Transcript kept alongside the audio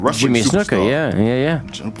wrestling Jimmy superstar. Snuka, yeah.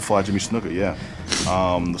 Superfly Jimmy Snuka, yeah. The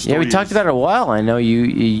Yeah, we story talked is- about it a while. I know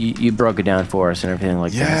you broke it down for us and everything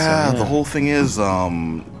like that. Yeah, So, the whole thing is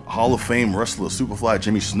Hall of Fame wrestler Superfly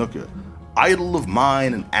Jimmy Snuka, idol of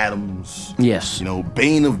mine and Adams. Yes. You know,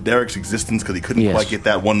 bane of Derek's existence because he couldn't Yes. quite get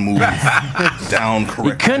that one move down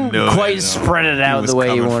correctly. You couldn't quite spread it out the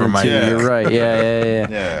way you wanted to. Yeah. You're right. Yeah.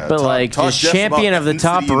 Yeah, But talk- like talk just just champion about of the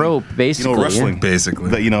top intensity and, rope, basically. You know, wrestling, Basically.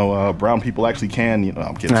 that brown people actually can. You know,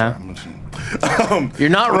 I'm kidding. You're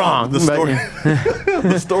not wrong. The story,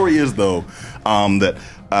 the story is though that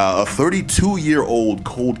a 32-year-old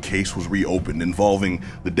cold case was reopened involving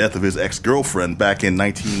the death of his ex-girlfriend back in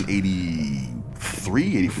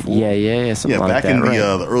 1983, 84. Yeah. Something like back that, in right.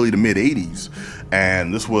 the early to mid 80s.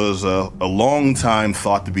 And this was a long time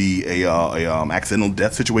thought to be a accidental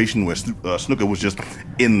death situation where Snuka was just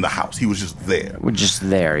in the house. He was just there. We're just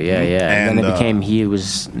there, yeah. And then it became he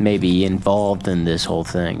was maybe involved in this whole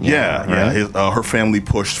thing. Right? Her family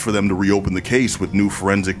pushed for them to reopen the case with new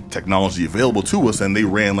forensic technology available to us, and they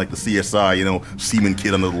ran like the CSI, semen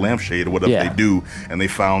kid under the lampshade or whatever they do, and they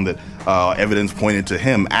found that evidence pointed to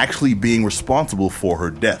him actually being responsible for her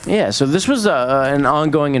death. Yeah, so this was an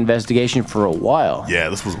ongoing investigation for a while. Yeah,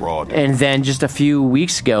 this was raw. Dude. And then just a few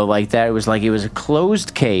weeks ago, it was a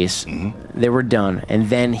closed case. Mm-hmm. They were done, and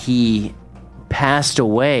then he passed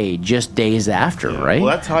away just days after, right?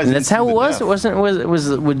 Well, that ties and that's into how it the was. death. It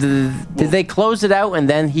wasn't. Did they close it out and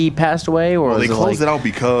then he passed away, or Well, they was closed it out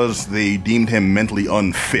because they deemed him mentally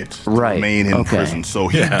unfit to Right. remain in Okay. prison. So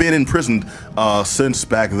he's been imprisoned since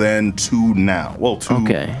back then to now. Well,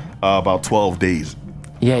 about 12 days.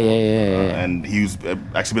 Yeah. And he's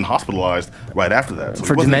actually been hospitalized right after that. So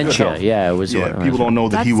For he wasn't in good dementia, health. yeah, it was. Yeah, people don't know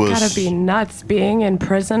that That's he was. gotta be nuts, being in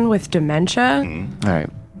prison with dementia. Mm-hmm. All right.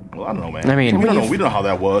 Well, I don't know, man. I mean, we don't know how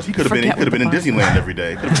that was. He could have been. He Forget could have been in what the Disneyland every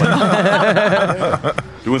day.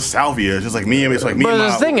 Doing salvia, just like me. It's like me. But and the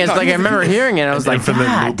my, thing is, no, I remember hearing it. I was like, infinite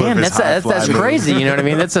God loop of damn, his that's high-fly crazy. You know what I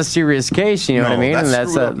mean? That's a serious case. You know what I No, mean? And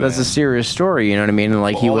that's screwed up, that's a man. serious story. You know what I mean? And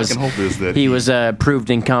like Well, all I can hope is that he was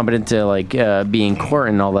proved incompetent to be in court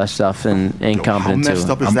and all that stuff, and How incompetent messed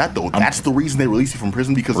to. up is that though? That's the reason they released you from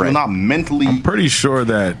prison because you're not mentally. Pretty sure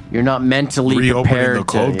that You're not mentally reopening prepared the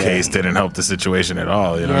cold to. case didn't help the situation at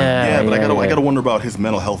all. You know. Yeah, but I yeah. gotta wonder about his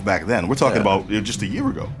mental health back then. We're talking about just a year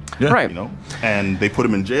ago. Yeah. Right. And they put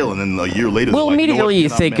him in jail, and then a year later. Well, they're like, immediately you you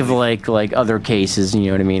know what? think of like other cases, you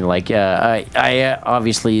know what I mean? Like I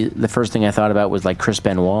obviously the first thing I thought about was like Chris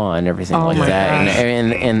Benoit and everything Oh like my that, gosh.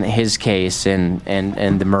 and his case and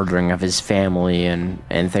the murdering of his family and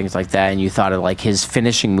things like that. And you thought of like his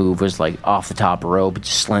finishing move was like off the top rope,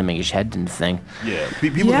 just slamming his head into the thing. Yeah,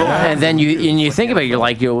 people Yeah. don't have And then you like, think about it, you're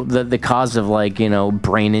like the cause of like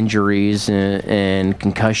brain injuries and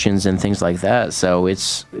concussions and things like that. So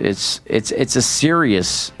it's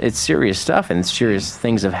serious stuff and serious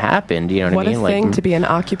things have happened. You know what I What mean? a thing to be an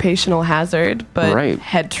occupational hazard, but Right.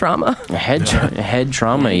 head trauma. Head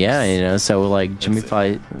trauma, yeah. So like Jimmy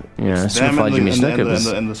Fly, Superfly Jimmy Snuka was.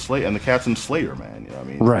 and the Captain Slayer, man. You know what I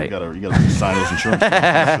mean? Right. You gotta sign those insurance.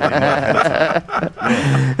 policies.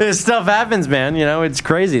 This stuff happens, man. It's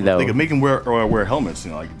crazy though. They could make him wear helmets.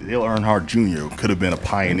 Like Dale Earnhardt Jr. could have been a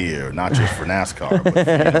pioneer, not just for NASCAR, but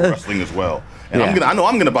for wrestling as well. And Yeah. I know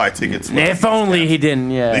I'm gonna buy tickets. If only he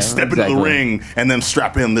didn't. Yeah. They step into the ring and then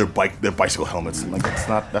strap in their bicycle helmets. Like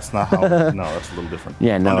that's not how. No, that's a little different.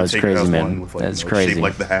 Yeah, no, it's Undertaker crazy, has man. one with, like, That's crazy. Shaped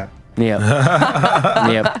like the hat. Yep.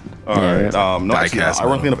 Yep. All right. No, actually, Diecast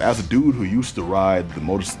ironically metal. enough, as a dude who used to ride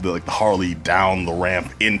the Harley down the ramp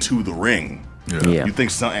into the ring, Yeah. you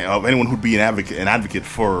think of anyone who'd be an advocate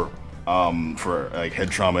for like head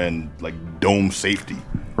trauma and like dome safety,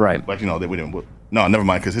 Right. like they wouldn't. No, never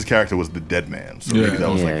mind, because his character was the dead man. So maybe that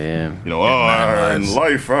was Yeah. in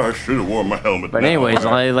life I should have worn my helmet. But now. anyways,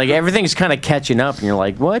 like everything's kind of catching up, and you're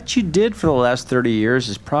like, what you did for the last 30 years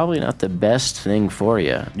is probably not the best thing for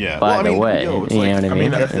you. Yeah. By Well, I the mean, way, it's you like, know what I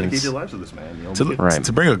mean? That's dedicated It's- your lives to this man. Right.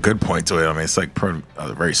 To bring a good point to it, I mean, it's like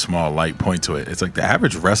a very small, light point to it. It's like the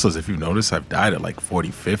average wrestlers, if you notice, have died at like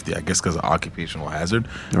 40, 50, I guess because of occupational hazard.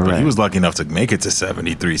 But Right. he was lucky enough to make it to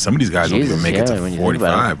 73. Some of these guys don't even Jesus, make it yeah, to when you think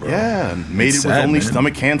about 45, bro. Yeah, and made It's it with sad, only man.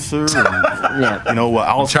 stomach cancer. And, Yeah.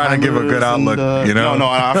 Alzheimer's. trying to give a good outlook, and, you know? No,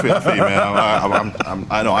 I feel you, man.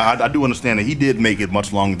 I know. I do understand that he did make it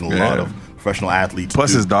much longer than a lot Yeah. of professional athletes.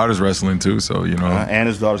 Plus, do. his daughter's wrestling too, so And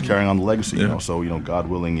his daughter's carrying on the legacy. Yeah. So God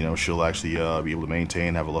willing, she'll actually be able to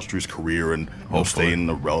maintain, have a illustrious career, and Hopefully. stay in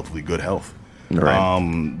a relatively good health.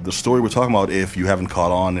 Right. The story we're talking about, if you haven't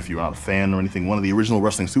caught on, if you're not a fan or anything, one of the original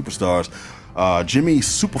wrestling superstars, Jimmy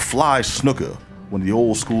Superfly Snuka, when the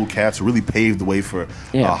old school cats really paved the way for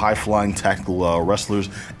high flying tactical wrestlers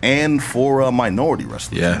and for minority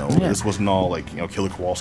wrestlers. Yeah. This wasn't all like Killer Kowalski